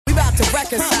about to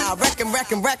reconcile,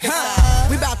 reconcile.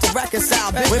 We about to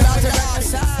reconcile, bitch. We about to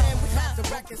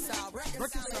reconcile.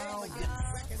 Reconcile.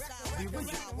 The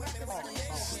original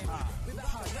podcast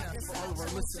for all of our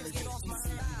listeners and of course,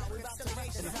 study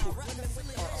racism,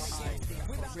 slavery, and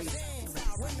we about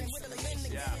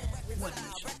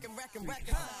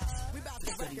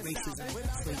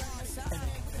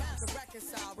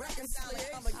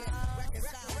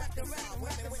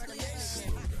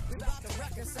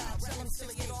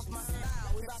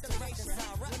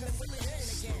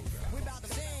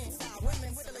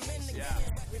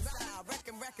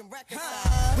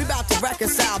to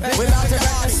reconcile, bitch. We about to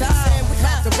reconcile. We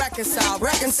about to reconcile.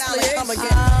 Come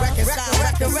again.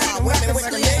 Reconcile. Women with the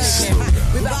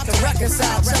we about to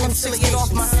reconcile. Tell them shit get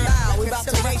off my style. We about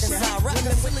to reconcile. Women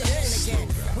with the again.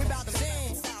 We about to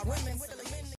reconcile. Women with the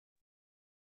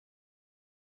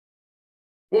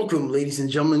Welcome, ladies and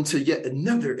gentlemen, to yet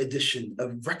another edition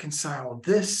of Reconcile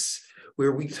This,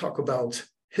 where we talk about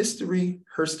history,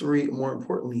 her story, and more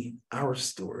importantly, our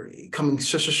story. Coming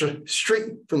straight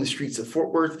from the streets of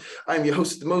Fort Worth, I'm your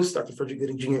host, the most, Dr. Frederick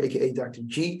Gooding Jr., aka Dr.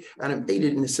 G, and I'm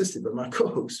aided and assisted by my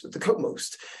co-host with the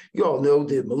co-most. You all know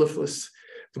the mellifluous,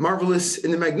 the marvelous,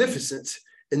 and the magnificent,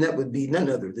 and that would be none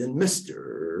other than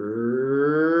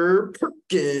Mr.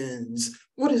 Perkins.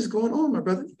 What is going on, my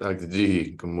brother? Dr.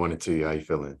 G, good morning to you. How you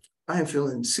feeling? I am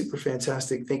feeling super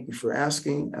fantastic. Thank you for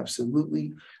asking.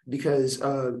 Absolutely. Because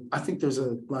I think there's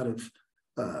a lot of,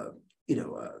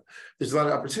 there's a lot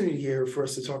of opportunity here for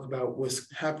us to talk about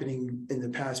what's happening in the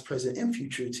past, present, and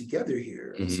future together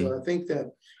here. Mm-hmm. So I think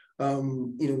that,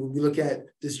 when we look at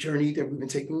this journey that we've been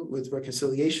taking with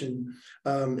reconciliation,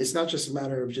 it's not just a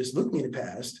matter of just looking at the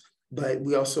past, but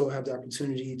we also have the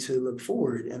opportunity to look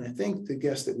forward. And I think the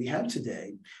guest that we have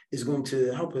today is going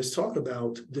to help us talk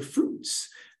about the fruits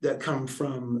that come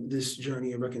from this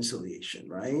journey of reconciliation,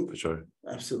 right? For sure.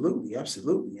 Absolutely,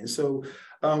 absolutely. And so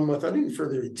without any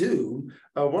further ado,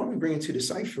 why don't we bring into the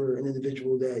cipher an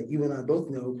individual that you and I both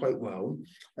know quite well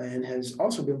and has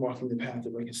also been walking the path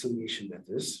of reconciliation with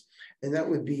us. And that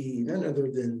would be none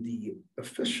other than the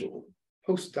official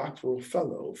postdoctoral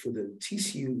fellow for the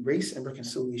TCU Race and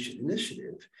Reconciliation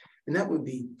Initiative. And that would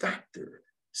be Dr.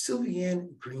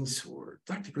 Sylviane Greensword.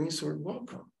 Dr. Greensword,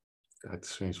 welcome. Dr.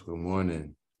 Greensword, good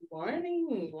morning.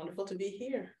 Morning. Wonderful to be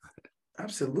here.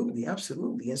 Absolutely,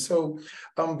 absolutely. And so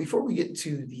before we get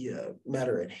to the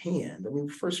matter at hand,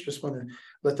 first just want to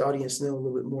let the audience know a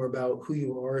little bit more about who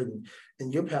you are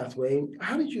and your pathway.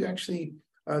 How did you actually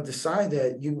decide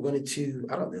that you wanted to,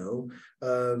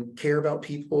 care about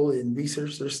people and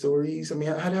research their stories? I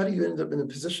mean, how do you end up in a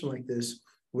position like this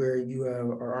where you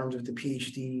are armed with a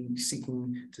PhD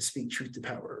seeking to speak truth to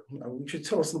power? You should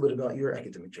tell us a little bit about your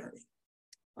academic journey.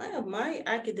 Well, my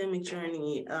academic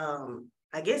journey,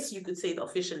 I guess you could say it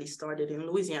officially started in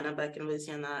Louisiana, back in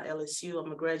Louisiana, LSU.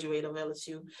 I'm a graduate of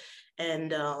LSU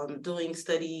and doing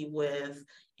study with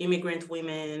immigrant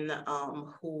women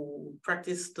who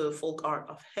practice the folk art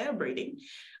of hair braiding.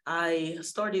 I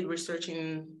started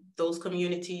researching those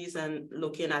communities and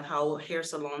looking at how hair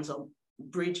salons are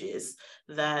bridges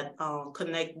that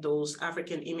connect those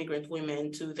African immigrant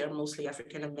women to their mostly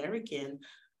African-American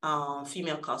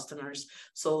female customers.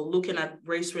 So looking at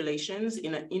race relations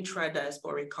in an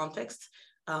intra-diasporic context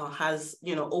has,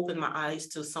 opened my eyes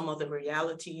to some of the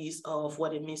realities of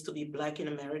what it means to be Black in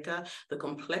America, the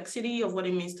complexity of what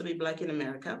it means to be Black in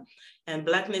America. And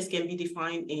Blackness can be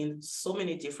defined in so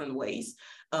many different ways.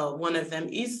 One of them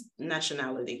is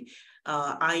nationality.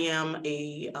 I am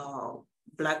a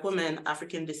Black woman,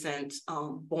 African descent,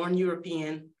 born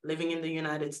European, living in the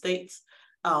United States,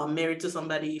 married to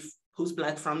somebody who's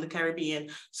Black from the Caribbean.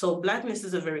 So Blackness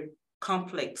is a very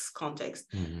complex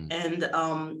context. Mm-hmm. And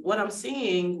what I'm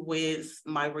seeing with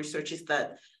my research is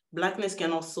that Blackness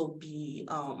can also be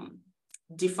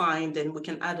defined, and we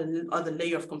can add another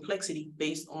layer of complexity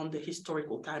based on the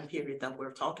historical time period that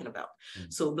we're talking about. Mm-hmm.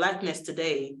 So Blackness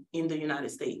today in the United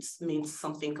States means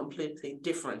something completely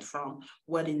different from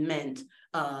what it meant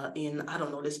in,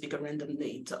 let's pick a random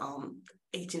date,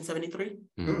 1873.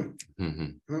 Mm-hmm.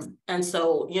 Mm-hmm. And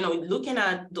so, looking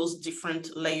at those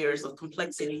different layers of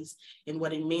complexities in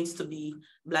what it means to be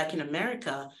Black in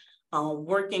America,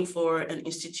 working for an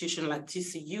institution like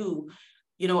TCU,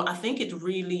 I think it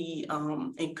really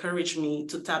encouraged me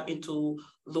to tap into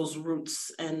those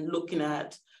roots and looking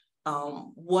at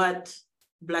what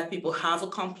Black people have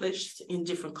accomplished in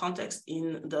different contexts,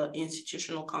 in the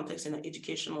institutional context, in the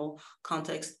educational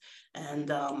context.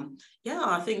 And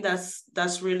I think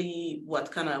that's really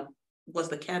what kind of was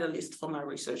the catalyst for my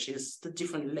research, is the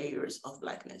different layers of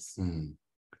Blackness. Mm.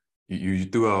 You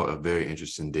threw out a very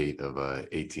interesting date of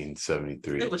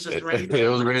 1873. It was just random. It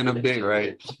was a random date,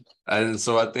 right? And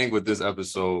so I think with this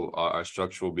episode, our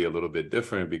structure will be a little bit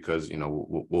different because, you know,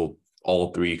 we'll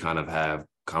all three kind of have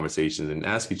conversations and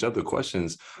ask each other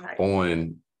questions Right.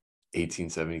 on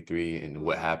 1873 and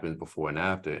what happened before and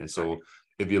after. And so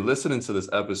if you're listening to this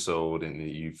episode and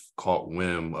you've caught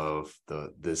whim of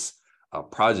this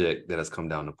project that has come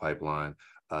down the pipeline,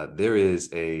 there is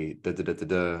a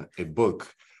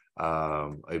book.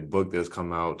 A book that's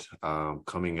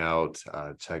coming out.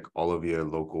 Check all of your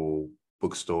local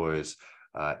bookstores,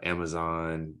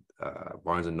 Amazon,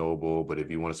 Barnes and Noble. But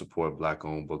if you want to support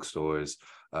Black-owned bookstores,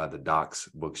 the Doc's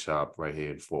Bookshop right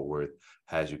here in Fort Worth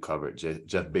has you covered.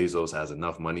 Jeff Bezos has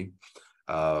enough money,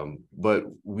 but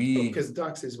because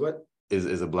Doc's is what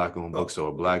is a Black-owned bookstore,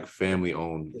 a Black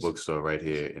family-owned bookstore right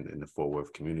here in the Fort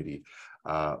Worth community.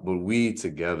 But we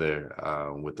together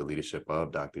with the leadership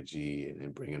of Dr. G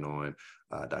and bringing on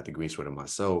Dr. Greensword and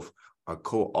myself are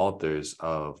co-authors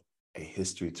of A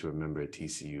History to Remember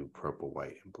TCU, Purple,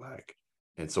 White, and Black.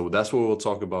 And so that's what we'll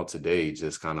talk about today,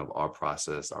 just kind of our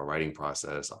process, our writing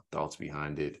process, our thoughts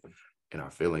behind it, and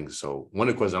our feelings. So one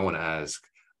of the questions I want to ask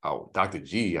Dr.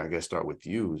 G, I guess start with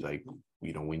you, is like,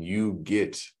 you know, when you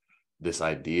get this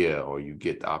idea or you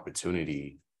get the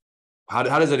opportunity, how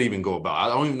does that even go about?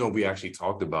 I don't even know if we actually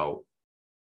talked about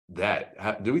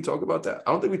that. Did we talk about that?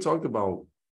 I don't think we talked about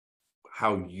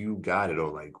how you got it or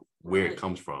like where it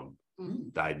comes from,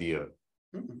 the idea,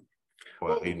 or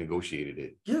how you negotiated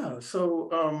it. Yeah,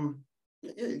 so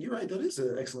yeah, you're right. That is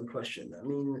an excellent question. I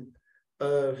mean,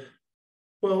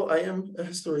 well, I am a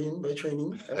historian by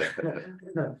training.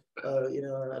 You know,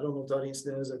 I don't know if the audience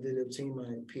knows, I did obtain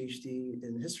my PhD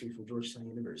in history from Georgetown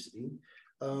University.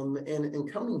 And in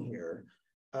coming here,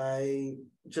 I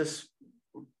just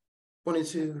wanted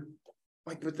to,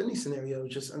 like with any scenario,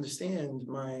 just understand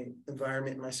my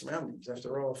environment and my surroundings.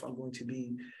 After all, if I'm going to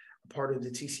be a part of the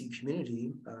TCU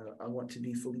community, I want to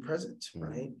be fully present,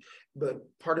 right? But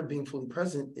part of being fully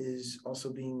present is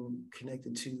also being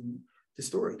connected to the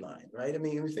storyline, right? I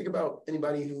mean, when you think about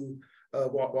anybody who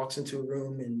walks into a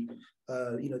room and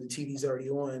you know, the TV's already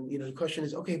on, you know, the question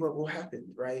is, okay, but what happened,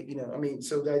 right? You know, I mean,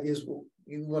 so the idea is, well,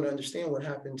 you want to understand what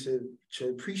happened to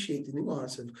appreciate the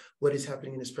nuance of what is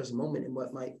happening in this present moment and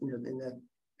what might, you know, and that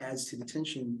adds to the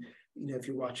tension, you know, if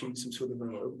you're watching some sort of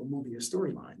a movie or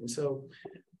storyline. And so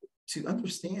to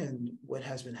understand what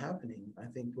has been happening, I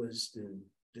think was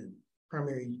the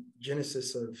primary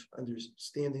genesis of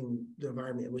understanding the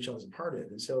environment in which I was a part of.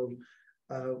 And so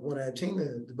when I obtained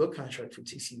the book contract for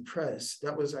TCU Press,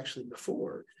 that was actually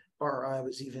before RI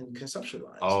was even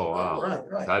conceptualized. Oh, wow.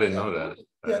 Right. I didn't know that.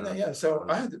 Yeah. So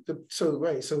I had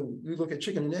so we look at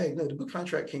chicken and egg. No, the book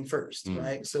contract came first,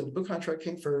 right? So the book contract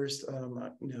came first,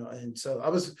 you know, and so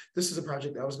this is a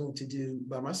project I was going to do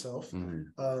by myself,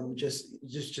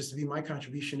 just to be my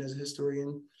contribution as a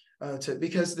historian.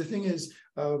 Because the thing is,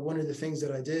 one of the things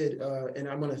that I did, and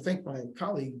I'm going to thank my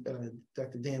colleague,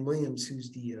 Dr. Dan Williams, who's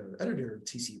the editor of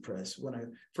TCU Press. When I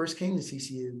first came to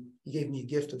TCU, he gave me a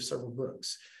gift of several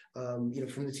books, you know,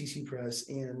 from the TCU Press.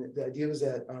 And the idea was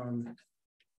that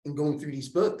in going through these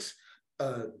books,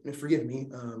 and forgive me,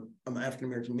 I'm an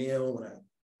African-American male. When I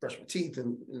brush my teeth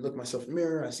and look at myself in the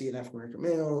mirror, I see an African-American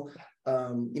male,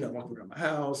 you know, walking around my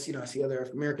house, you know, I see other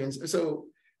African-Americans. And so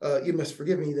you must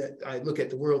forgive me that I look at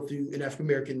the world through an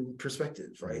African-American perspective,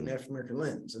 right? An African-American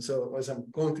lens. And so as I'm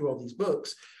going through all these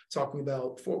books, talking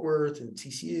about Fort Worth and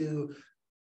TCU,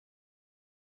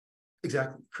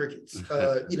 exactly, crickets.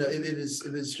 You know, it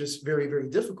was just very, very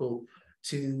difficult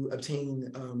to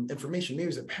obtain information. Maybe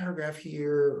there's a paragraph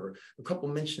here or a couple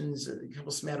mentions, a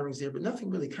couple smatterings there, but nothing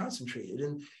really concentrated.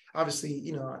 And obviously,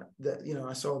 you know,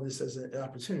 I saw this as an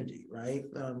opportunity, right?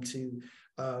 You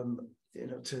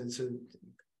know,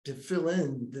 to fill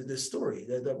in the story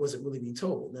that wasn't really being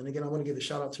told. And again, I want to give a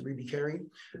shout out to Reby Carey,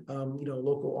 you know, a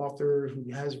local author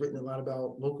who has written a lot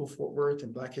about local Fort Worth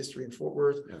and Black history in Fort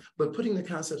Worth, but putting the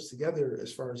concepts together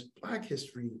as far as Black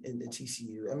history in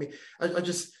TCU. I mean, I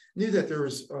just knew that there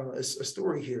was a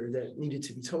story here that needed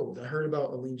to be told. I heard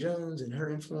about Aline Jones and her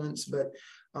influence, but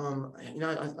you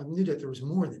know, I knew that there was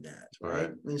more than that, right?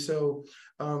 And so,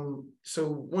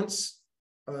 once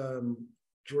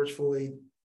George Floyd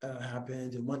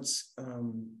happened, and once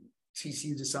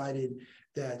TCU decided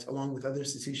that, along with other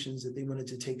institutions, that they wanted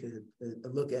to take a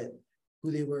look at who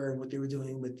they were and what they were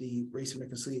doing with the Race and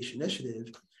Reconciliation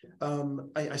Initiative,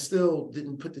 I still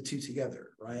didn't put the two together,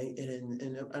 right?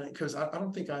 And because I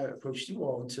don't think I approached you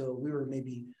all until we were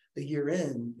maybe a year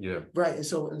in, right? And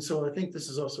so I think this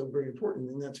is also very important,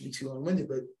 and not to be too long-winded,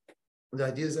 but the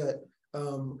idea is that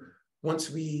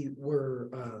once we were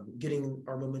getting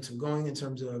our momentum going in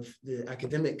terms of the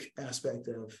academic aspect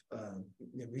of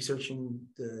researching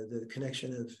the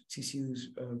connection of TCU's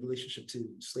relationship to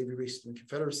slavery, racism, and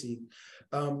Confederacy,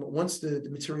 once the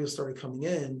materials started coming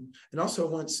in, and also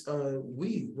once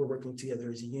we were working together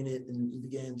as a unit and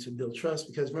began to build trust,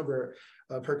 because remember,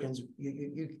 Perkins,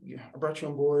 I brought you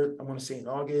on board, I want to say in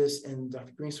August, and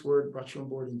Dr. Greensword brought you on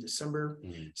board in December.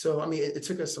 Mm-hmm. So, I mean, it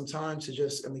took us some time to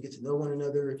just, get to know one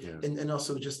another, and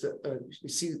also just to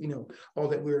see, all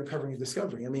that we were uncovering and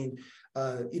discovering. I mean,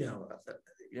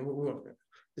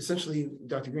 essentially,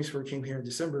 Dr. Greensword came here in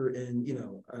December, and,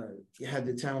 had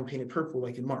the town painted purple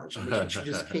like in March. I mean, she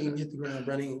just came, hit the ground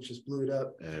running, and just blew it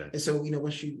up. Yeah. And so,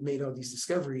 once she made all these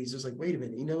discoveries, it was like, wait a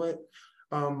minute, you know what?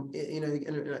 And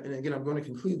again, I'm going to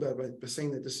conclude by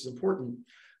saying that this is important.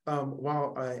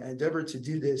 While I endeavored to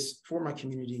do this for my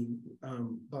community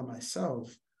by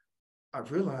myself,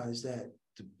 I've realized that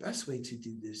the best way to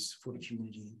do this for the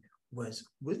community was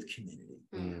with community,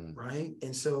 right?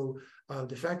 And so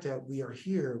the fact that we are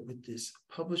here with this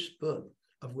published book,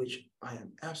 of which I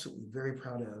am absolutely very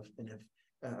proud of, and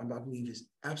I believe is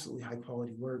absolutely high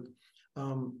quality work,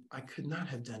 I could not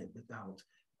have done it without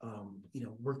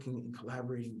working and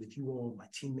collaborating with you all, my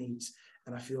teammates.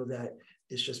 And I feel that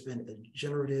it's just been a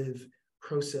generative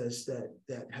process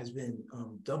that has been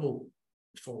double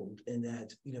fold, and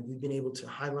that, we've been able to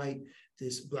highlight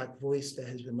this Black voice that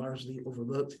has been largely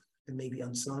overlooked and maybe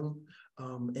unsung.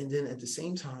 And then at the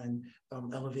same time,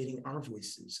 elevating our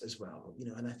voices as well,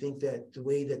 and I think that the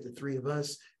way that the three of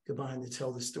us combine to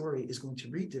tell the story is going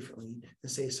to read differently than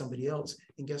say somebody else.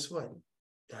 And guess what?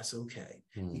 That's okay,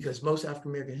 because most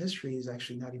African-American history is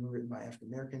actually not even written by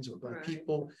African-Americans or Black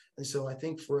people. And so I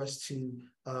think for us to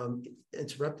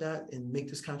interrupt that and make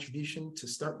this contribution to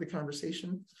start the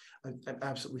conversation, I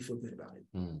absolutely feel good about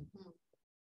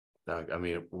it. I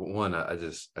mean, one, I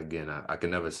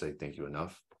can never say thank you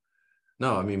enough.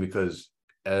 No, I mean, because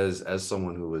as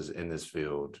someone who was in this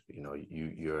field,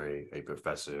 you're a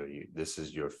professor, this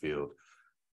is your field,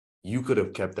 you could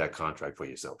have kept that contract for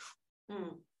yourself.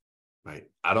 Right.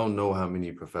 I don't know how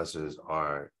many professors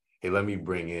are, hey, let me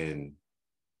bring in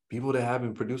people that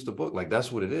haven't produced a book. Like,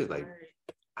 that's what it is. Like,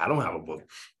 I don't have a book.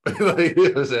 Like, you know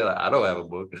what I'm saying? Like, I don't have a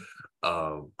book.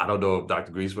 I don't know if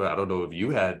Dr. Greensword, I don't know if you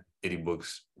had any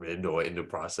books written or in the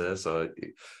process. Or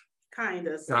kind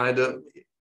of.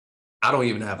 I don't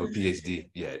even have a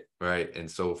PhD yet. Right. And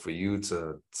so for you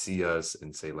to see us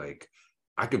and say, like,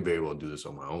 I could very well do this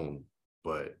on my own,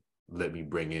 but let me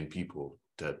bring in people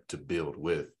to build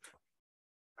with.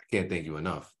 Can't thank you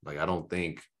enough. Like, I don't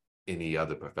think any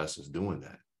other professor's doing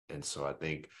that. And so I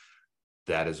think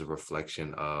that is a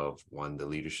reflection of, one, the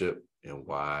leadership and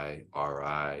why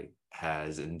RI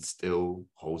has and still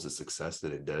holds the success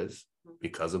that it does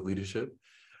because of leadership,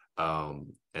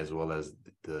 as well as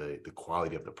the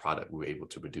quality of the product we're able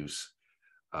to produce.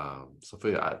 So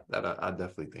for I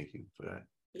definitely thank you for that.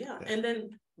 Yeah. And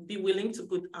then be willing to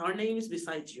put our names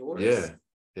beside yours.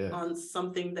 On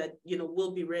something that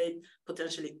will be read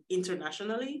potentially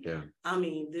internationally. I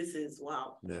mean, this is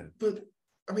wow. But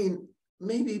I mean,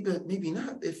 maybe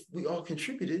not if we all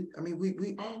contributed. I mean,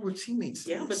 we all were teammates.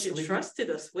 But you trusted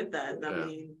us with that. I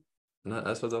mean, no,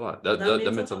 that's a lot. That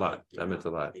meant a lot. That meant a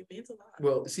lot. It means a lot.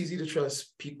 Well, it's easy to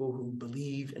trust people who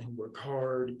believe and who work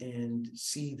hard and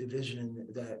see the vision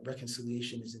that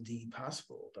reconciliation is indeed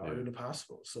possible, the art of the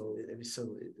possible. So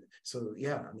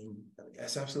yeah, I mean,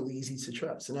 that's absolutely easy to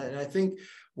trust. And I think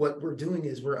what we're doing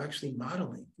is we're actually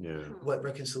modeling what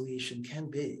reconciliation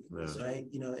can be, right?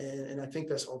 And I think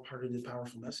that's all part of the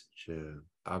powerful message. Yeah,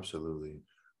 absolutely.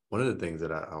 One of the things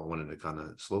that I wanted to kind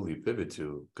of slowly pivot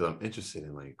to, because I'm interested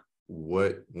in, like,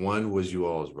 what one was you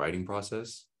all's writing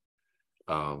process,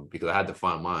 because I had to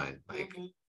find mine. Like,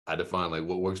 I had to find, like,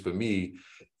 what works for me,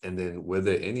 and then were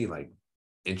there any, like,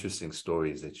 interesting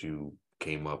stories that you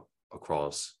came up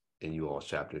across in you all's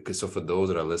chapter? Because so for those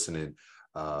that are listening,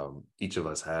 each of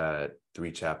us had 3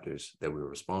 chapters that we were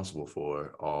responsible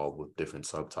for, all with different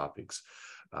subtopics.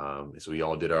 So we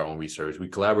all did our own research. We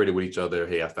collaborated with each other.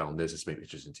 Hey, I found this. It's maybe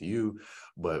interesting to you.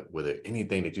 But were there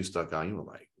anything that you stuck out? You were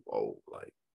like, whoa,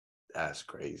 like, that's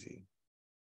crazy.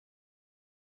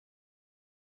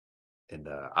 And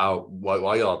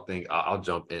while y'all think, I'll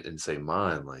jump in and say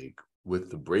mine. Like,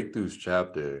 with the Breakthroughs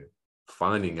chapter,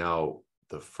 finding out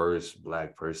the first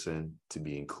Black person to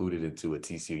be included into a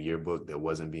TCU yearbook that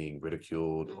wasn't being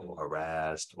ridiculed or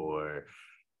harassed or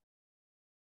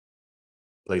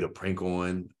played a prank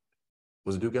on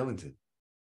was Duke Ellington.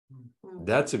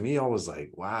 That, to me, I was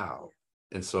like, wow.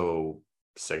 And so,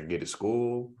 segregated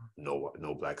school,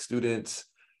 no Black students,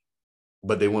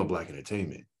 but they want Black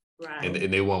entertainment. Right.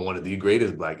 And they want one of the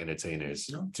greatest Black entertainers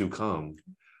No. to come.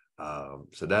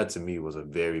 So that to me was a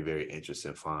very, very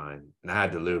interesting find. And I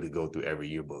had to literally go through every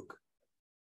yearbook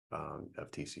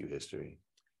of TCU history.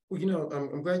 Well,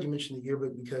 I'm glad you mentioned the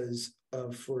yearbook because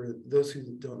for those who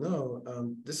don't know,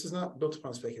 this is not built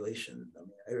upon speculation. I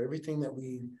mean, everything that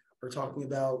we are talking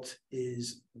about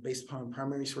is based upon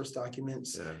primary source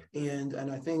documents. Yeah. And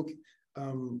I think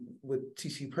with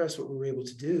TCU Press, what we were able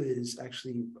to do is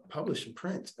actually publish and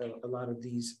print a lot of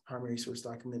these primary source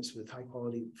documents with high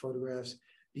quality photographs,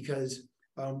 because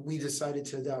we decided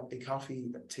to adopt a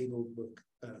coffee table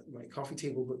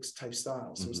books type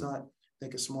style. So it's not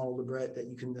like a small libret that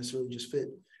you can necessarily just fit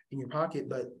in your pocket,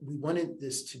 but we wanted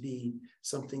this to be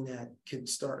something that could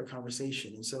start a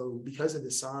conversation. And so because of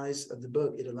the size of the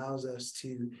book, it allows us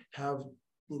to have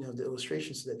the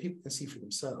illustrations so that people can see for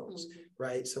themselves,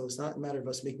 right? So it's not a matter of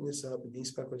us making this up and being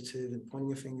speculative and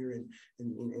pointing a finger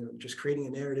and just creating a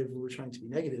narrative where we're trying to be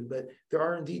negative, but there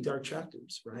are indeed dark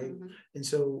chapters, right?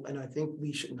 And I think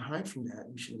we shouldn't hide from that.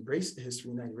 We should embrace the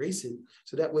history and not erase it,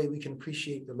 so that way we can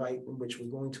appreciate the light in which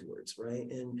we're going towards,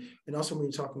 right? And also when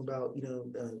you're talking about,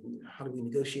 how do we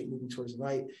negotiate moving towards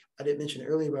light, I didn't mention it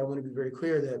earlier, but I want to be very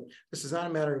clear that this is not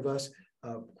a matter of us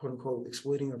quote unquote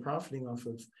exploiting or profiting off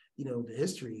of the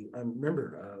history.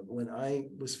 Remember when I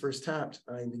was first tapped,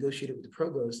 I negotiated with the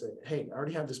provost that, hey, I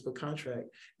already have this book contract.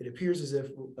 It appears as if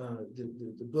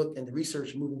the book and the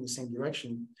research move in the same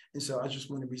direction, and so I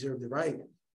just want to reserve the right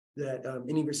that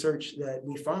any research that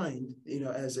we find,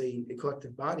 as a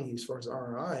collective body, as far as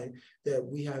RRI, that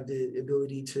we have the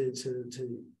ability to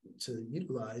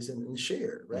utilize and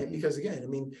share, right? Because again, I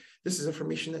mean, this is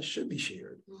information that should be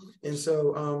shared. And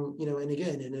so, and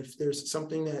again, and if there's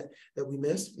something that we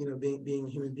missed, being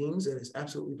human beings, that is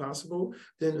absolutely possible,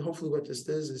 then hopefully what this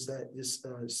does is that this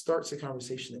starts a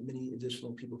conversation that many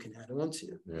additional people can add on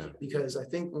to. Yeah. Because I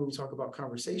think when we talk about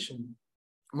conversation,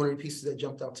 one of the pieces that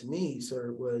jumped out to me,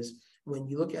 sir, was when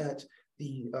you look at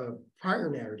the prior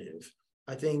narrative,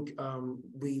 I think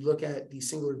we look at the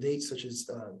singular dates such as,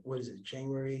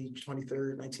 January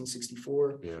 23rd,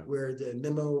 1964, where the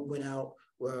memo went out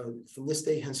from this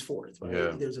day henceforth, right?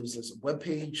 Yeah. There's a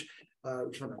webpage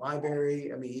from the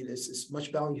library. I mean, it's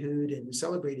much ballyhooed, and we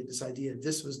celebrated this idea.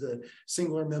 This was the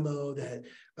singular memo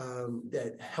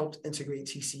that helped integrate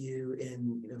TCU,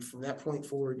 and from that point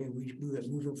forward, we were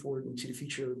moving forward into the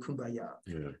future of Kumbaya.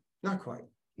 Yeah. Not quite.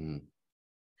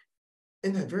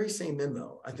 In that very same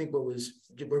memo, I think what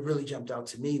really jumped out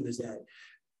to me was that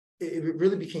it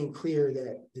really became clear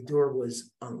that the door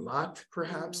was unlocked,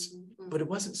 perhaps, but it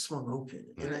wasn't swung open.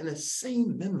 And in the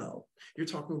same memo, you're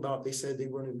talking about, they said they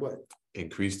wanted what?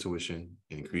 Increased tuition,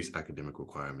 increased academic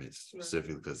requirements,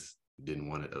 specifically because didn't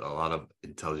want it. A lot of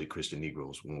intelligent Christian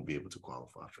Negroes won't be able to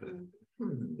qualify for that.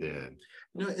 Yeah.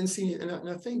 And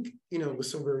I think,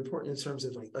 what's so very important in terms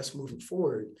of like us moving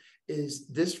forward is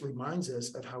this reminds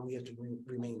us of how we have to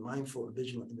remain mindful and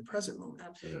vigilant in the present moment.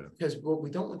 Absolutely. Because what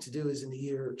we don't want to do is in the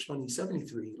year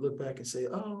 2073, look back and say,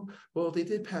 oh, well, they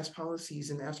did pass policies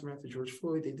in the aftermath of George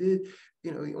Floyd. They did,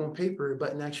 on paper,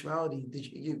 but in actuality,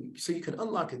 so you can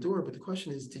unlock a door, but the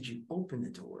question is, did you open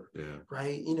the door? Yeah.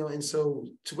 Right. And so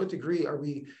to what degree are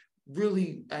we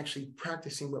really actually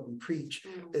practicing what we preach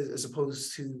as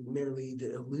opposed to merely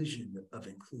the illusion of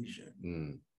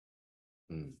inclusion?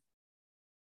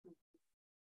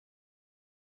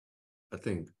 I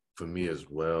think for me as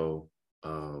well,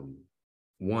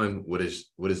 one, what is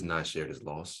not shared is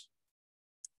lost.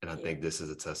 And I think this is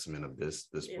a testament of this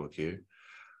book here.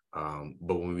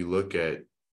 But when we look at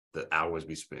the hours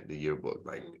we spent, the yearbook,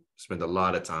 spent a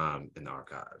lot of time in the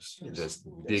archives, just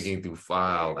digging through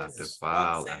file after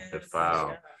file after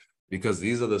file, because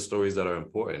these are the stories that are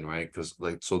important, right? Because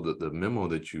so the memo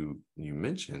that you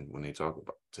mentioned, when they talk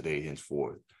about today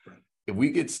henceforth, if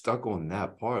we get stuck on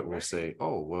that part, we'll say,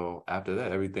 oh, well, after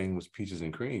that, everything was peaches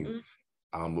and cream.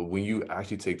 But when you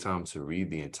actually take time to read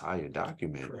the entire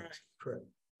document, Correct.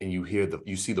 and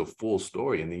you see the full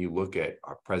story, and then you look at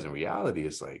our present reality,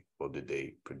 it's like, well, did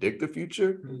they predict the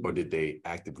future or did they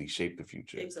actively shape the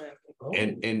future? Exactly.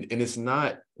 And it's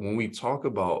not, when we talk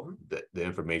about the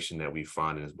information that we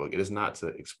find in this book, it is not to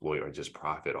exploit or just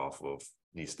profit off of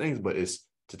these things, but it's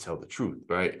to tell the truth,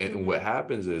 right? And what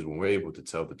happens is when we're able to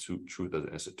tell the truth as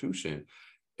an institution,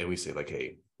 and we say like,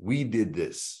 hey, we did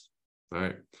this,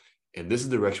 right? And this is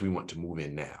the direction we want to move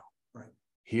in now. Right.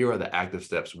 Here are the active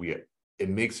steps it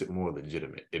makes it more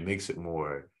legitimate. It makes it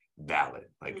more valid.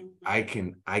 Like I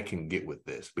can get with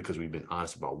this because we've been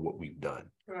honest about what we've done.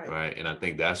 Right. And I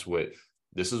think that's what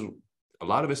this is. A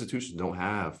lot of institutions don't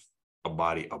have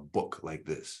a book like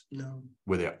this. No.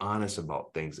 Where they're honest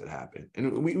about things that happen.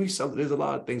 And there's a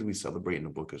lot of things we celebrate in the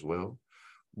book as well.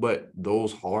 But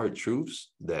those hard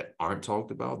truths that aren't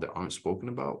talked about, that aren't spoken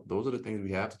about, those are the things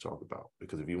we have to talk about.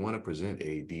 Because if you want to present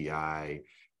a DEI,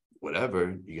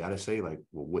 whatever, you got to say, like,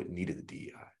 well, what needed the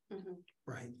DEI? Mm-hmm.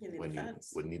 Right. You need the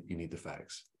facts. You need the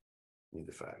facts. You need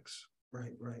the facts.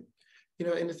 Right, right. You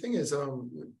know, and the thing is,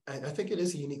 I think it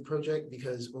is a unique project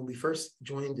because when we first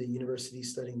joined the University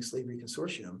Studying Slavery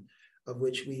Consortium, of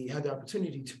which we had the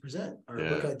opportunity to present our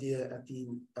book idea at the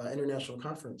international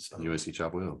conference. UNC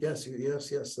Chapel Hill. Yes.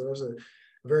 So it was a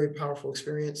very powerful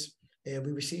experience. And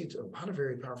we received a lot of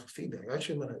very powerful feedback.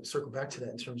 Actually, I'm going to circle back to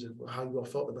that in terms of how you all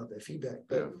felt about that feedback.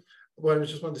 But what I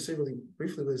just wanted to say really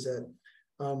briefly was that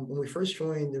when we first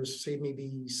joined, there was, say,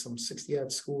 maybe some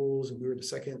 60-odd schools, and we were the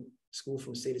second school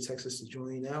from the state of Texas to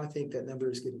join. Now I think that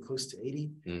number is getting close to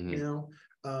 80 now.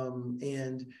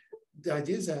 And the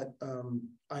idea is that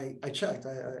I checked.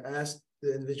 I asked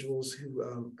the individuals who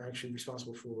are actually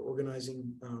responsible for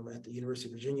organizing at the University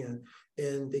of Virginia,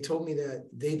 and they told me that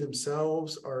they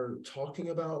themselves are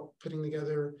talking about putting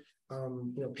together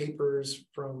papers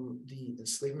from the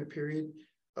enslavement period.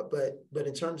 But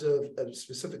in terms of a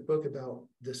specific book about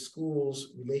the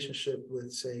school's relationship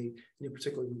with, say,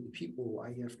 particularly the people,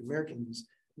 i.e. African Americans,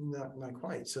 not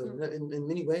quite. So in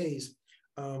many ways,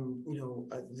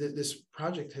 this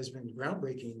project has been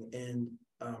groundbreaking, and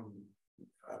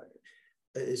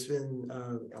it's been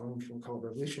I don't know if you want to call it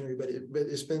revolutionary, but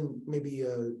it's been maybe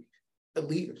a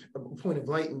point of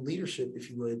light in leadership, if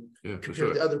you would,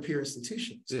 compared to other peer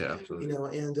institutions. Yeah,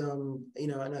 absolutely.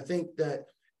 And I think that.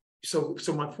 So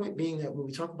my point being that when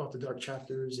we talk about the dark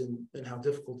chapters and how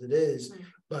difficult it is,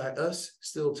 by us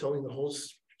still telling the whole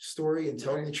story and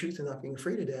telling the truth and not being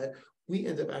afraid of that, we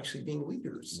end up actually being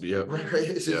leaders. Yeah, right.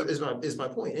 Is my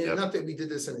point. And not that we did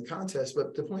this in a contest,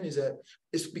 but the point is that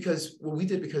it's because we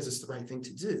did because it's the right thing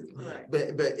to do. Right.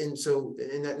 But and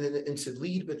to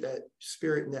lead with that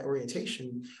spirit and that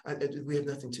orientation, we have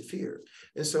nothing to fear.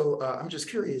 And so I'm just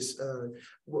curious,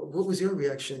 what was your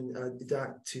reaction,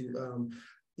 Doc, to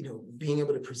being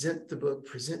able to present the book,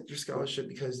 present your scholarship,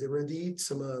 because there were indeed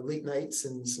some late nights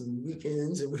and some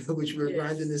weekends in which we were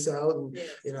grinding this out.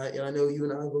 And I know you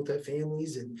and I both have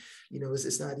families, and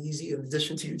it's not easy in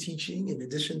addition to your teaching, in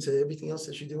addition to everything else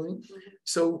that you're doing.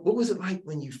 So what was it like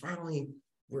when you finally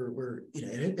were at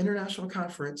an international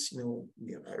conference,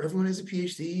 everyone has a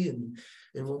PhD and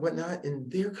whatnot,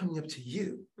 and they're coming up to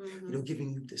you, giving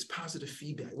you this positive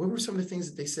feedback? What were some of the things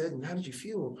that they said, and how did you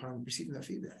feel upon receiving that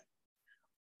feedback?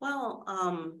 Well,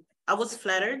 I was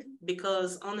flattered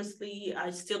because honestly, I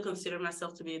still consider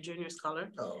myself to be a junior scholar.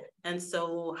 And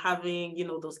so having,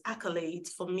 those accolades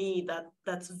for me,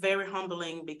 that's very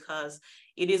humbling, because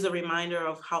it is a reminder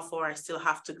of how far I still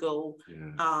have to go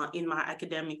in my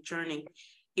academic journey.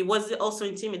 It was also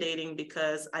intimidating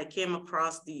because I came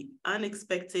across the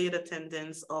unexpected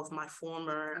attendance of my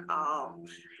former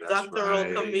doctoral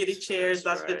committee chair,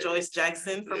 Dr. Joyce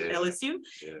Jackson from LSU.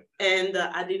 And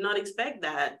I did not expect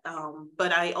that.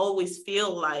 But I always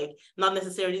feel like, not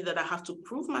necessarily that I have to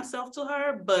prove myself to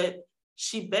her, but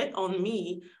she bet on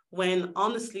me when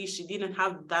honestly she didn't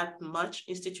have that much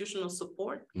institutional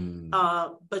support.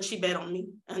 But she bet on me,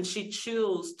 and she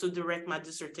chose to direct my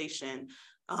dissertation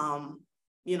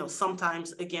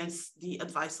sometimes against the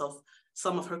advice of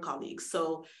some of her colleagues.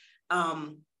 So,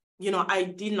 I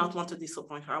did not want to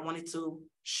disappoint her. I wanted to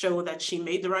show that she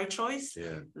made the right choice,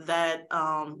 that,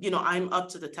 I'm up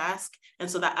to the task. And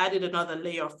so that added another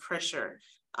layer of pressure.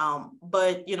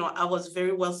 But, I was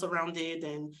very well surrounded,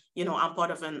 and, I'm part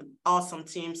of an awesome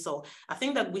team. So I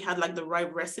think that we had like the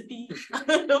right recipe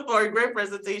for a great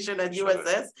presentation at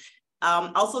USS.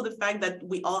 Also the fact that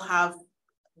we all have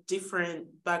different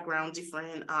background,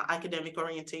 different academic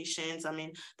orientations. I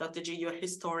mean, Dr. G, you're a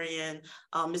historian.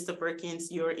 Mr.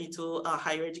 Perkins, you're into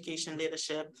higher education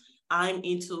leadership. I'm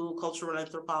into cultural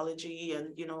anthropology and,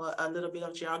 a little bit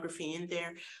of geography in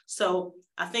there. So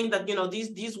I think that,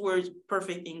 these were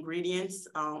perfect ingredients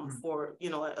for,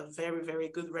 a very, very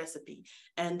good recipe.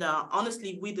 And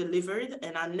honestly, we delivered.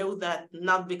 And I know that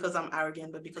not because I'm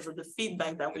arrogant, but because of the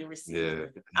feedback that we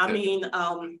received. I mean,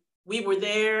 we were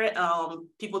there.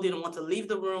 People didn't want to leave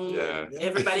the room.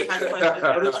 Everybody had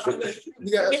questions.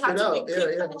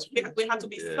 We had to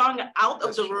be sung out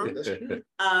of the room.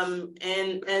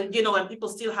 And people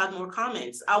still had more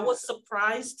comments. I was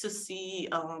surprised to see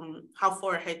how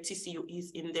far ahead TCU is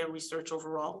in their research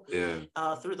overall.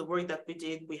 Through the work that we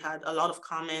did, we had a lot of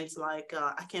comments like,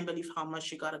 I can't believe how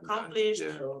much you got accomplished.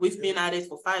 We've been at it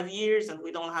for 5 years, and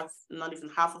we don't have not even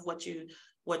half of what you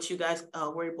what you guys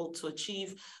were able to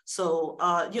achieve. So,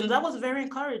 that was very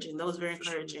encouraging. That was very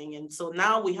encouraging. And so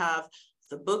now we have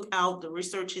the book out, the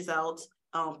research is out.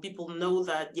 People know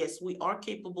that, yes, we are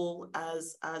capable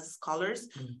as scholars.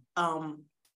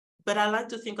 But I like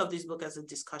to think of this book as a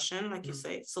discussion, like you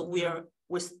say. So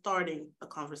we're starting a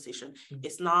conversation.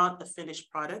 It's not a finished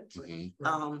product.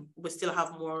 We still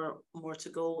have more to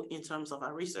go in terms of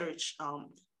our research.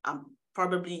 I'm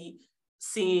probably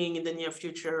seeing in the near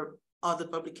future other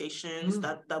publications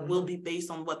that will be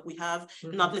based on what we have,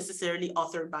 not necessarily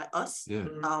authored by us.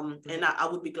 And I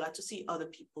would be glad to see other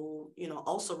people,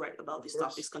 also write about these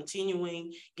topics,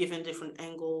 continuing, giving different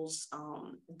angles,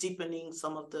 deepening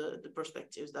some of the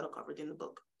perspectives that are covered in the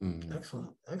book.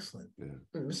 Excellent.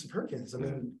 Mr. Perkins, I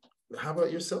mean, how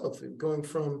about yourself? Going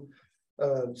from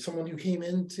someone who came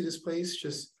into this place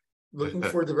just looking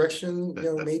for direction,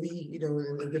 maybe,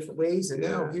 in different ways, and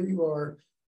now here you are.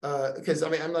 Because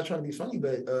I'm not trying to be funny,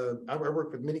 but I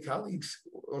work with many colleagues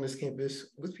on this campus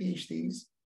with PhDs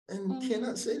and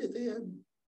cannot say that they have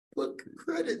book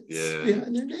credits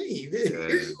behind their name. Here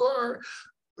you are,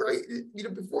 right?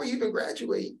 Before you even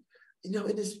graduate,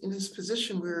 in this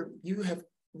position where you have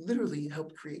literally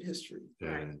helped create history.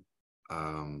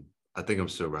 I think I'm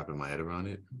still wrapping my head around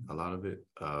it, a lot of it.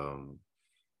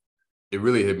 It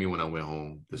really hit me when I went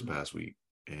home this past week.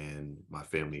 And my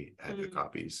family had their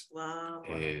copies. Wow.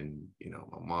 And,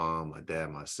 my mom, my dad,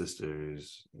 my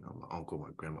sisters, my uncle, my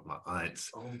grandma, my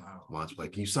aunts. Oh, wow. Mom's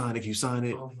like, can you sign it? Can you sign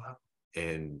it? Oh, wow.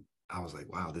 And I was like,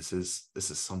 wow, this is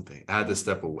something. I had to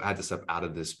step out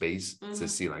of this space to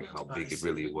see like how big it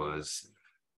really was,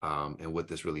 and what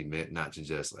this really meant, not to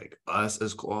just like us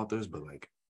as co-authors, but like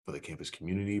for the campus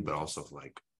community, but also for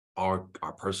like our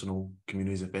personal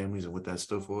communities and families and what that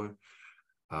stood for.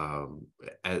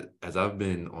 As I've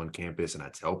been on campus and I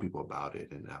tell people about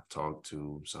it, and I've talked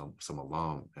to some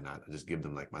alum, and I just give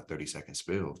them like my 30-second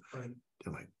spiel.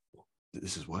 They're like,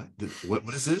 "This is what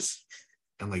is this?"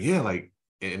 I'm like, "Yeah, like,"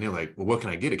 and they're like, "Well, what can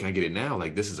I get it? Can I get it now?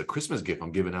 Like, this is a Christmas gift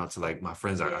I'm giving out to like my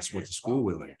friends I went to school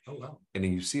with." Like, and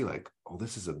then you see like, oh,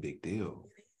 this is a big deal.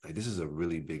 Like, this is a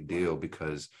really big deal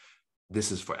because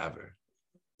this is forever.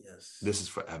 Yes, this is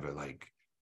forever. Like,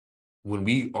 when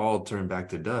we all turn back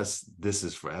to dust, this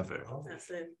is forever. That's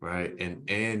it. Right.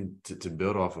 And to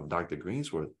build off of Dr.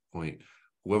 Greensword's point,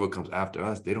 whoever comes after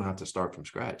us, they don't have to start from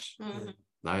scratch.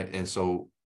 Right. And so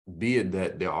be it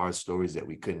that there are stories that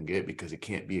we couldn't get because it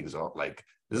can't be exhausted. Like,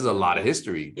 this is a lot of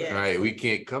history, right? We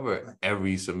can't cover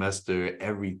every semester,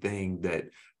 everything that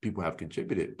people have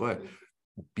contributed, but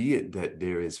be it that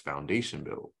there is foundation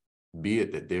built, be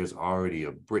it that there's already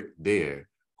a brick there,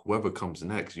 whoever comes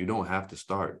next, you don't have to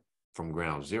start from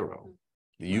ground zero.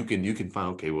 You can find,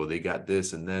 okay, well, they got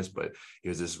this and this, but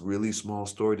here's this really small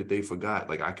story that they forgot.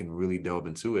 Like, I can really delve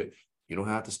into it. You don't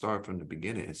have to start from the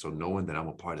beginning. And so knowing that I'm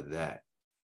a part of that,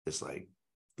 it's like,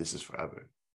 this is forever.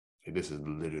 Like, this is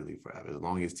literally forever. As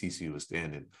long as TCU is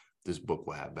standing, this book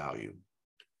will have value.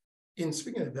 And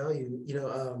speaking of value,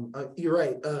 you're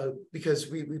right, because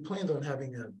we planned on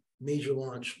having a major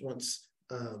launch once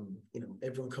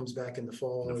everyone comes back in the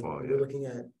fall. We're looking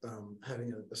at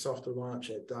having a softer launch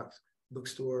at Doc's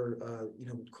bookstore,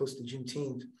 close to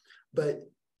Juneteenth. But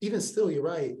even still, you're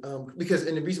right, because,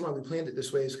 and the reason why we planned it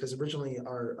this way is because originally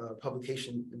our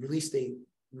publication release date,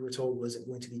 we were told, wasn't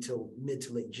going to be till mid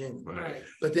to late June. Right.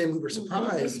 But then we were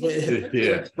surprised when,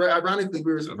 ironically,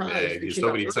 we were surprised.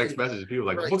 So many text messages, people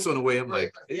like, books on the way. I'm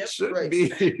like, it should be.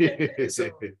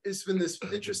 So it's been this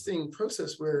interesting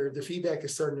process where the feedback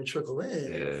is starting to trickle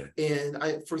in.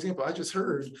 And for example, I just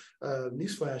heard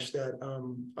newsflash that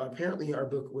apparently our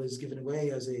book was given away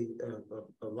as a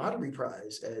lottery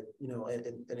prize at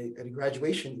a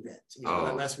graduation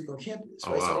event last week on campus.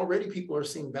 Right. Wow. So already people are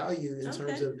seeing value in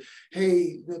terms of,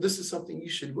 hey, this is something you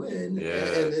should win,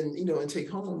 and take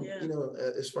home,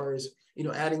 as far as,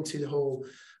 adding to the whole,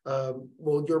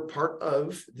 you're part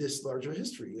of this larger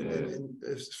history. And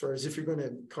as far as if you're going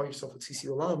to call yourself a TCU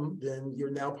alum, then you're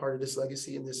now part of this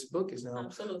legacy, and this book is now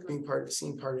being part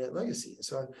of that legacy. And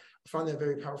so I find that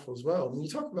very powerful as well. When you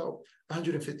talk about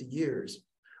 150 years,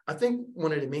 I think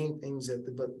one of the main things that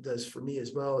the book does for me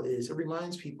as well is it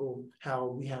reminds people how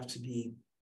we have to be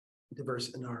diverse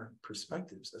in our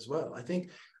perspectives as well. I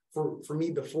think for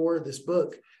me, before this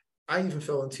book, I even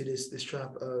fell into this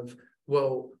trap of,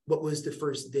 well, what was the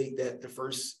first date that the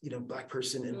first Black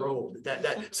person enrolled?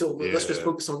 So let's just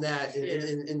focus on that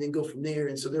and then go from there.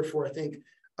 And so therefore, I think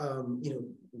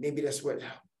maybe that's what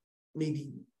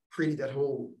maybe created that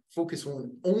whole focus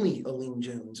on only Aleem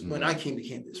Jones when I came to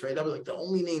campus, right? That was like the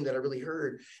only name that I really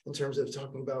heard in terms of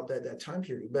talking about that time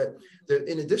period. But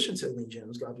in addition to Aleem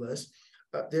Jones, God bless,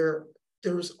 there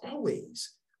there's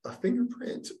always a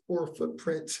fingerprint or a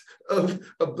footprint of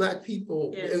Black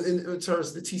people in terms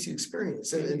of the TCU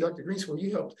experience. And Dr. Greensword,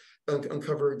 you helped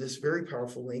uncover this very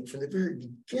powerful link from the very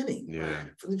beginning. Yeah.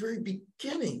 From the very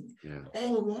beginning, yeah.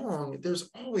 all along, there's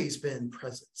always been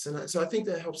presence. And so I think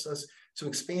that helps us to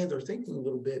expand our thinking a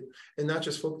little bit and not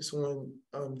just focus on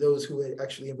those who had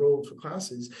actually enrolled for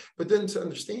classes, but then to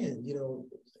understand,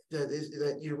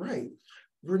 that you're right.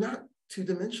 We're not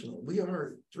two-dimensional. We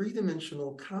are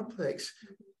three-dimensional, complex,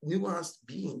 nuanced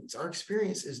beings. Our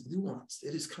experience is nuanced.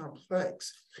 It is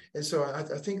complex. And so I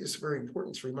think it's very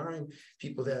important to remind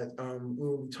people that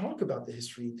when we talk about the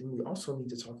history, then we also need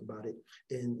to talk about it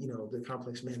in, the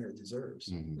complex manner it deserves.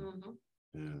 Mm-hmm. Mm-hmm.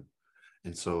 Yeah.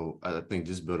 And so I think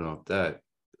just building off that,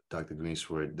 Dr.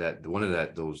 Greensword, that one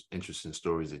of those interesting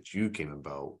stories that you came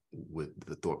about with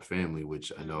the Thorpe family,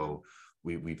 which I know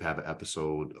we've had an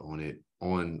episode on it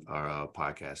on our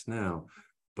podcast now,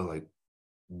 but like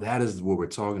that is what we're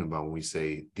talking about when we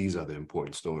say these are the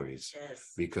important stories.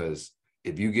 Yes. Because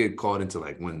if you get caught into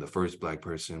like when the first Black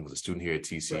person was a student here at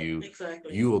TCU,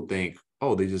 exactly. you will think,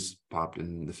 oh, they just popped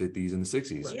in the 50s and the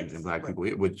 60s Right. and Black people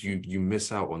here. But you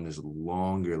miss out on this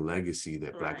longer legacy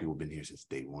that Black Right. people have been here since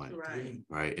day one.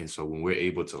 Right. And so when we're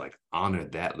able to like honor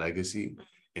that legacy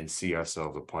and see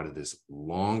ourselves a part of this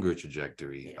longer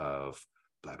trajectory of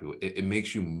Black people, it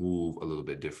makes you move a little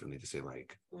bit differently to say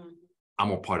like,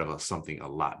 I'm a part of something a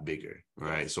lot bigger,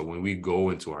 right? Yes. So when we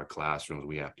go into our classrooms,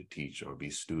 we have to teach or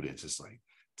be students. It's like,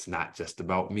 it's not just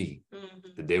about me.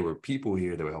 That there were people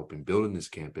here that were helping building this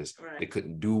campus. Right. They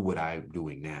couldn't do what I'm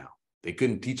doing now. They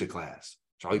couldn't teach a class.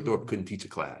 Charlie Thorpe couldn't teach a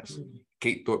class.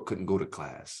 Kate Thorpe couldn't go to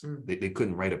class. They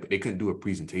couldn't they couldn't do a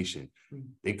presentation.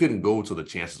 They couldn't go to the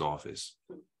chancellor's office,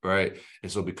 right?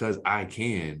 And so because I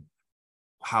can,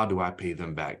 how do I pay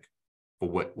them back for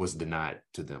what was denied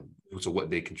to them? So what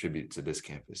they contribute to this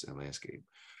campus and landscape.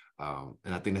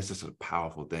 And I think that's just a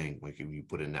powerful thing when you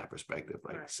put it in that perspective.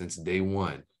 Like since day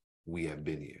one, we have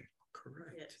been here.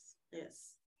 Correct.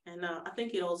 Yes. And I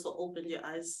think it also opened your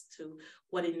eyes to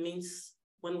what it means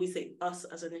when we say us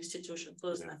as an institution.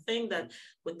 Because I think that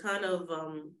we're kind of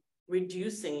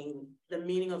reducing the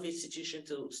meaning of institution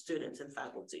to students and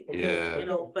faculty. Yeah.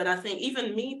 But I think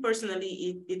even me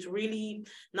personally, it really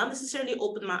not necessarily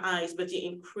opened my eyes, but it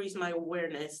increased my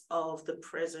awareness of the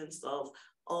presence of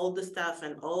all the staff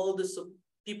and all the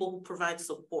people who provide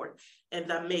support and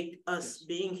that make us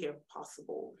being here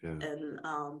possible. And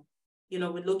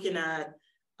we're looking at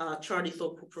Charlie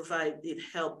Thorpe, who provided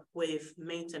help with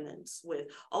maintenance, with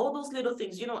all those little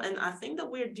things, and I think that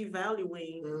we're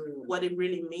devaluing what it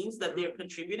really means that they're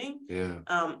contributing.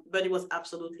 But it was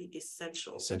absolutely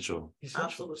essential.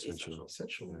 Absolutely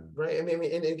essential. Right. I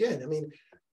mean, and again,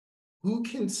 who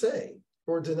can say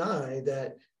or deny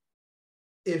that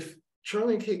if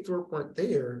Charlie and Kate Thorpe weren't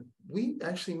there, we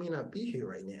actually may not be here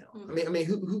right now.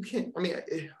 Who can?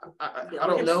 I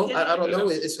don't know. I don't know.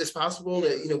 It's possible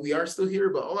that we are still here,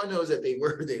 but all I know is that they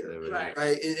were there, right?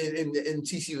 And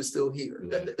TCU is still here.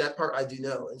 That part I do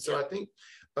know, and so I think.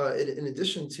 In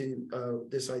addition to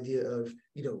this idea of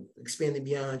expanding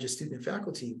beyond just student and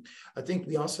faculty, I think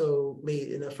we also made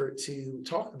an effort to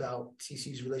talk about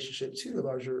TCU's relationship to the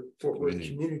larger Fort Worth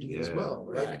community as well,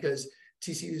 right? Because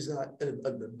TCU is not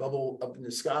a bubble up in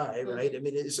the sky, right?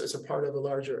 It's a part of a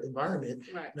larger environment,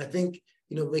 and I think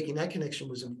making that connection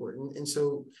was important. And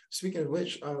so, speaking of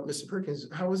which, Mr. Perkins,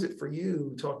 how was it for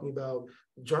you talking about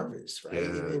Jarvis, right?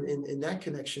 And that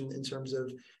connection in terms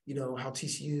of how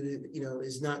TCU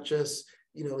is not just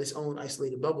its own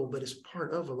isolated bubble, but it's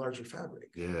part of a larger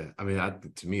fabric.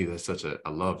 To me, that's I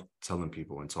love telling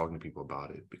people and talking to people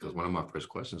about it, because one of my first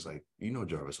questions, like,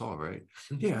 Jarvis Hall, right?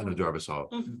 Yeah, I know Jarvis Hall.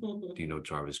 Do you know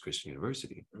Jarvis Christian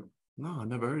University? No, I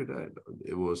never heard of that.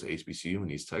 It was HBCU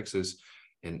in East Texas.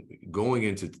 And going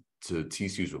into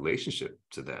TCU's relationship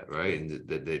to that, right? And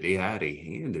that they had a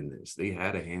hand in this. They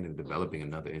had a hand in developing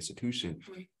another institution.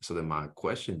 So then my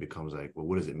question becomes like, well,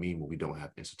 what does it mean when we don't have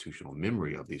institutional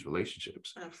memory of these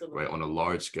relationships? Absolutely. Right? On a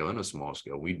large scale and a small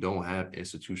scale, we don't have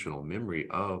institutional memory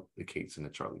of the Kates and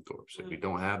the Charlie Thorpes. We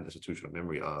don't have institutional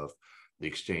memory of the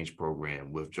exchange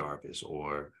program with Jarvis,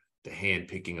 or the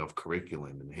handpicking of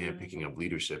curriculum and the handpicking of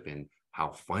leadership, and how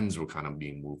funds were kind of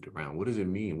being moved around. What does it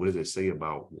mean? What does it say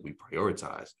about what we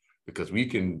prioritize? Because we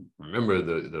can remember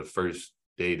the first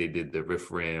day they did the Riff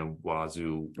Ram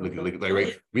Wazoo,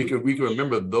 right? We can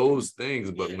remember those things,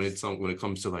 but when it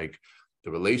comes to like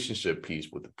the relationship piece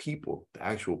with the people, the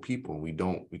actual people, and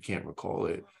we can't recall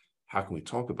it, how can we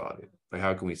talk about it? Like,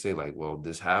 how can we say like, well,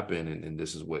 this happened and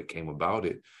this is what came about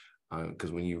it?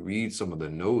 Because when you read some of the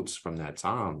notes from that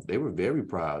time, they were very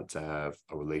proud to have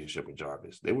a relationship with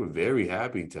Jarvis. They were very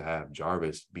happy to have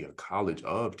Jarvis be a college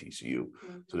of TCU.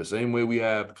 So the same way we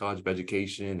have the College of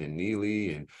Education and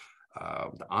Neely and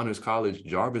the Honors College,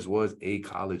 Jarvis was a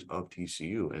college of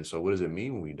TCU. And so what does it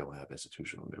mean when we don't have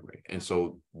institutional memory? And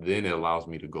so then it allows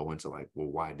me to go into like, well,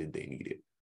 why did they need it?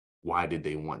 Why did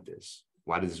they want this?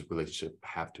 Why does this relationship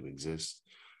have to exist?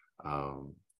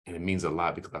 And it means a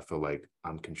lot because I feel like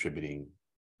I'm contributing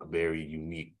a very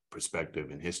unique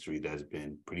perspective in history that's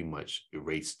been pretty much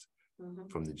erased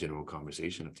from the general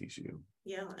conversation of TCU.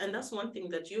 Yeah, and that's one thing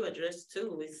that you addressed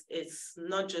too. It's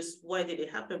not just why did it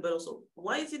happen, but also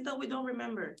why is it that we don't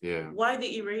remember? Yeah. Why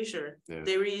the erasure? Yeah.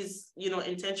 There is,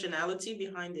 intentionality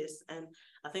behind this. And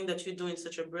I think that you're doing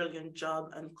such a brilliant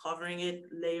job uncovering it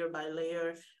layer by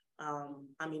layer.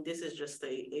 This is just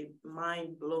a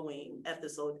mind-blowing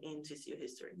episode in TCU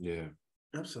history. Yeah.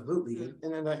 Absolutely.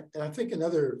 And I think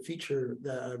another feature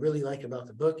that I really like about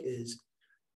the book is,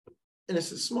 and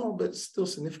it's a small but still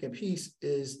significant piece,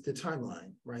 is the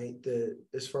timeline, right?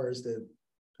 As far as the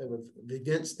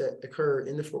events that occur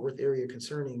in the Fort Worth area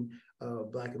concerning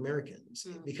Black Americans.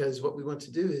 Because what we want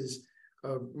to do is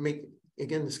make,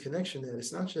 again, this connection that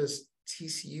it's not just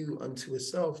TCU unto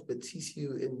itself, but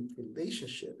TCU in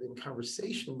relationship, in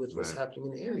conversation with what's happening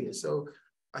in the area. So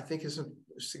I think it's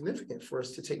significant for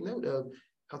us to take note of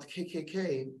how the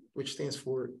KKK, which stands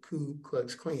for Ku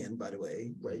Klux Klan, by the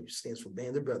way, right, stands for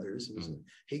Band of Brothers. It was a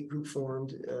hate group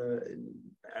formed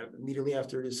immediately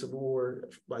after the Civil War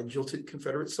by jilted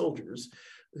Confederate soldiers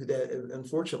that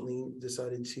unfortunately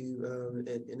decided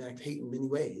to enact hate in many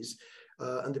ways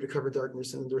under the cover of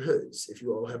darkness and under hoods, if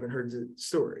you all haven't heard the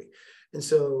story. And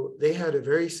so they had a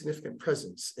very significant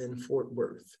presence in Fort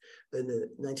Worth in the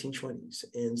 1920s,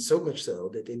 and so much so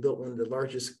that they built one of the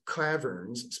largest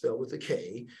caverns, spelled with a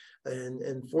K.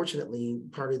 And fortunately,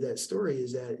 part of that story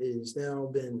is that it has now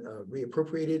been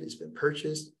reappropriated. It's been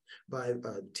purchased by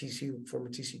former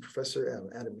TCU professor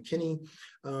Adam McKinney,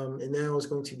 and now is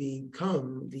going to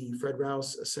become the Fred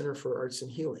Rouse Center for Arts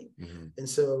and Healing. And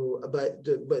so,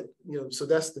 so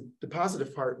that's the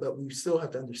positive part. But we still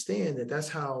have to understand that that's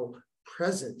how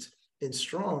present and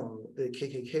strong the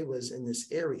KKK was in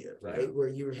this area, right? Where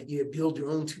you build your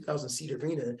own 2,000-seat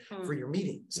arena for your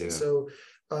meetings. And so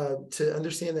to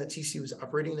understand that TCU was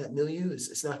operating that milieu,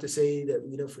 it's not to say that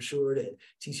we know for sure that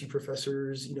TCU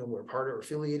professors, were part or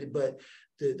affiliated, but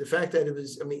the fact that it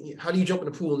was, how do you jump in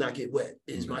a pool and not get wet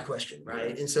is my question,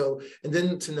 right? And so, and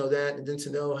then to know that, and then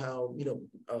to know how,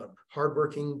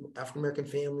 hardworking African-American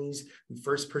families who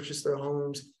first purchased their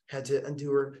homes had to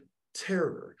endure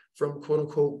terror from quote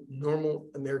unquote normal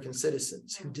American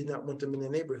citizens who did not want them in their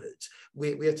neighborhoods.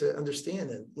 We have to understand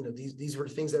that, these were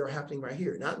things that are happening right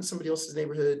here, not in somebody else's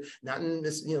neighborhood, not in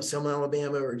this, Selma,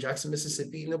 Alabama or Jackson,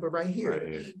 Mississippi, but right here,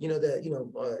 and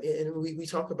we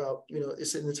talk about,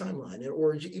 it's in the timeline,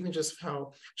 or even just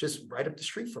right up the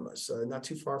street from us, not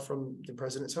too far from the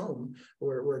president's home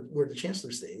where the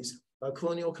chancellor stays,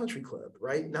 Colonial Country Club,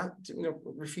 right? Not,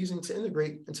 refusing to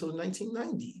integrate until the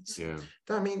 1990s. Yeah.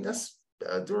 That's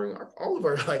during all of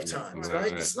our lifetimes,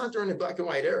 right? It's not during the black and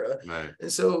white era.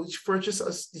 And so for just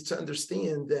us to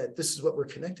understand that this is what we're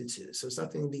connected to. So it's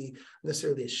nothing to be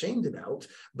necessarily ashamed about,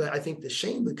 but I think the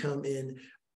shame would come in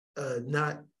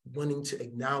not wanting to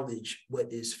acknowledge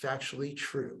what is factually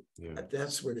true.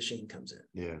 That's where the shame comes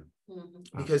in.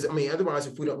 Because otherwise,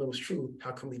 if we don't know what's true,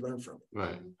 how can we learn from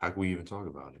it? How can we even talk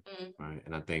about it?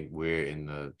 And I think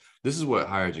this is what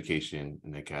higher education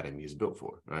and the academy is built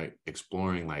for, right?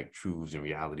 Exploring like truths and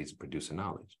realities and producing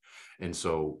knowledge. And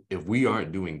so if we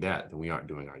aren't doing that, then we aren't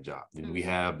doing our job. Then we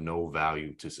have no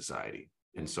value to society.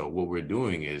 And so what we're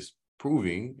doing is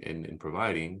proving and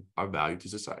providing our value to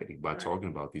society by talking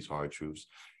about these hard truths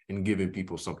and giving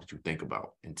people something to think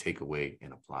about and take away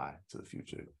and apply to the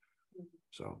future.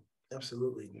 So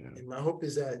absolutely. And my hope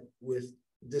is that with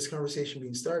this conversation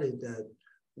being started, that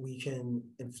we can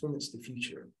influence the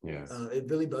future. It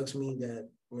really bugs me that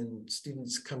when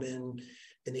students come in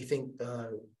and they think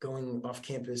going off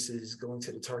campus is going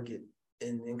to the Target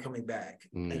and coming back.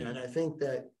 And I think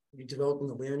that we're developing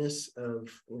awareness of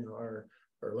our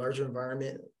larger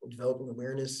environment, developing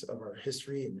awareness of our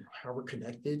history and how we're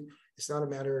connected. It's not a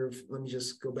matter of, let me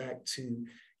just go back to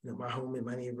my home in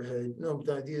my neighborhood. No,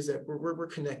 the idea is that we're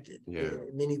connected in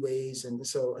many ways. And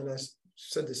so, and I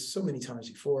said this so many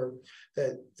times before,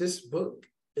 that this book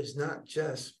is not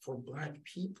just for Black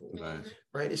people,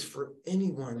 right? It's for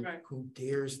anyone who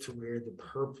dares to wear the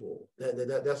purple.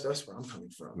 That's where I'm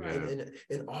coming from,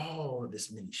 in all of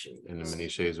this many shades. In the many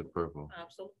shades of purple.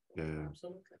 Absolutely.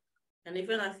 And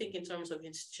even I think in terms of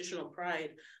institutional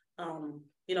pride,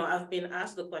 You know, I've been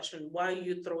asked the question, why are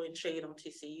you throwing shade on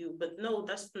TCU? But no,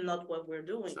 that's not what we're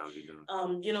doing.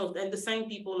 You know, and the same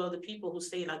people are the people who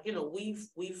say, like, you know,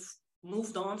 we've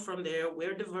moved on from there.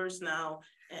 We're diverse now.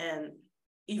 And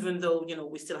even though, you know,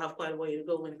 we still have quite a way to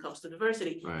go when it comes to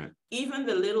diversity, even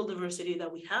the little diversity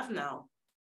that we have now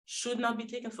should not be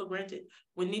taken for granted.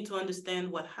 We need to understand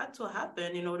what had to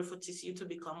happen in order for TCU to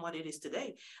become what it is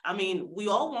today. I mean, we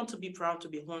all want to be proud to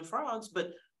be Horned Frogs,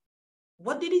 but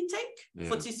what did it take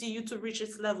for TCU to reach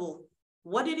its level?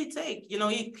 What did it take? You know,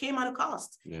 it came at a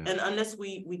cost. And unless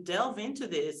we delve into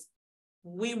this,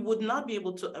 we would not be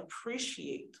able to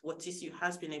appreciate what TCU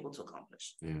has been able to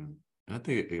accomplish. And I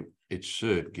think it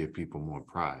should give people more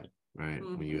pride, right?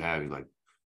 When you have, like,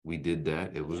 we did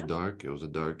that. It was dark. It was a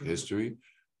dark history,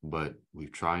 but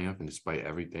we've triumphed, and despite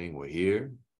everything, we're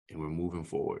here and we're moving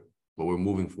forward. But we're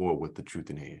moving forward with the truth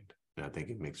in hand. And I think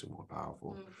it makes it more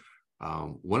powerful.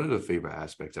 One of the favorite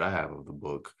aspects that I have of the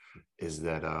book is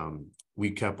that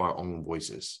we kept our own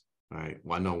voices, right?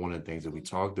 Well, I know one of the things that we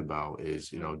talked about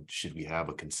is, you know, should we have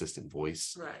a consistent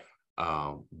voice?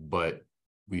 But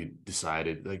we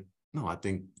decided, like, no, I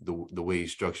think the way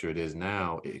structured is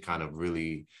now, it kind of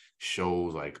really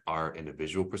shows like our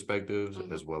individual perspectives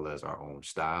as well as our own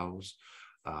styles.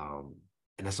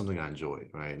 And that's something I enjoy,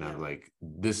 right? And I'm like,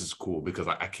 this is cool because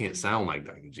I can't sound like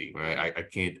Dr. G, right?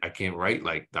 I can't write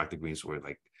like Dr. Greensword.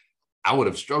 Like, I would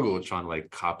have struggled trying to like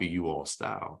copy you all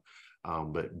style.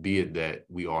 But be it that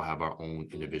we all have our own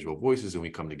individual voices and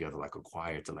we come together like a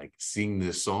choir to like sing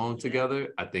this song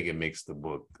together, I think it makes the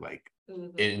book like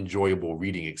an enjoyable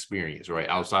reading experience, right?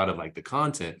 Outside of like the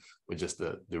content, but just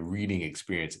the reading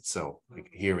experience itself, like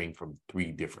hearing from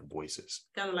 3 different voices.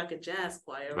 Kind of like a jazz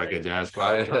choir. Like a jazz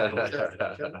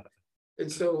choir. And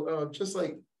so just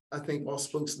like I think all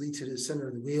spokes lead to the center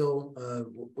of the wheel,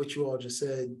 what you all just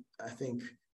said, I think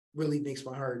really makes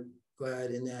my heart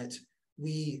glad in that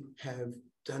we have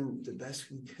done the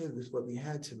best we could with what we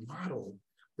had to model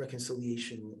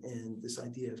reconciliation and this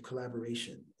idea of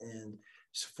collaboration. And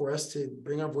so for us to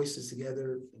bring our voices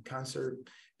together in concert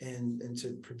and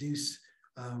to produce,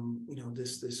 you know,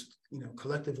 this you know,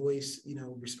 collective voice, you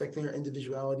know, respecting our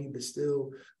individuality, but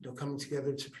still, you know, coming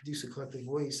together to produce a collective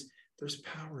voice, there's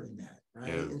power in that,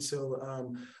 right? And so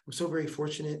I'm so very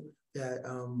fortunate that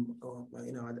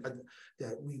you know,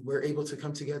 that we were able to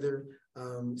come together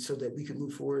so that we could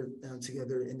move forward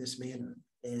together in this manner.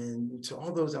 And to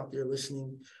all those out there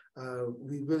listening,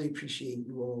 we really appreciate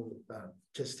you all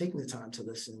just taking the time to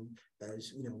listen.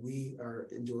 As you know, we are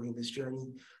enjoying this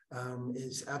journey.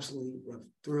 It's absolutely a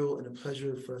thrill and a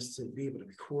pleasure for us to be able to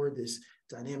record this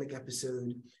dynamic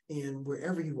episode. And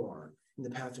wherever you are in the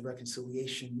path of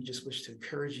reconciliation, we just wish to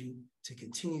encourage you to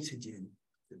continue to do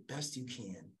the best you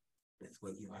can with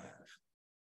what you have.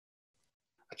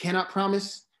 I cannot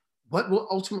promise what will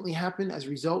ultimately happen as a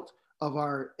result of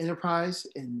our enterprise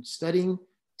in studying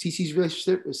TC's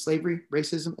relationship with slavery,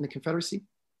 racism, and the Confederacy,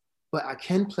 but I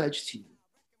can pledge to you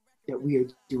that we are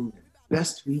doing the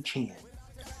best we can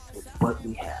with what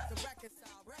we have.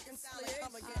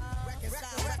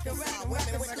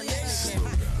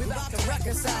 We about to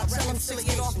reconcile, tell them to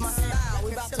get off my style.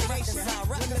 We about to reconcile,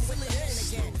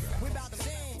 reconciliation again.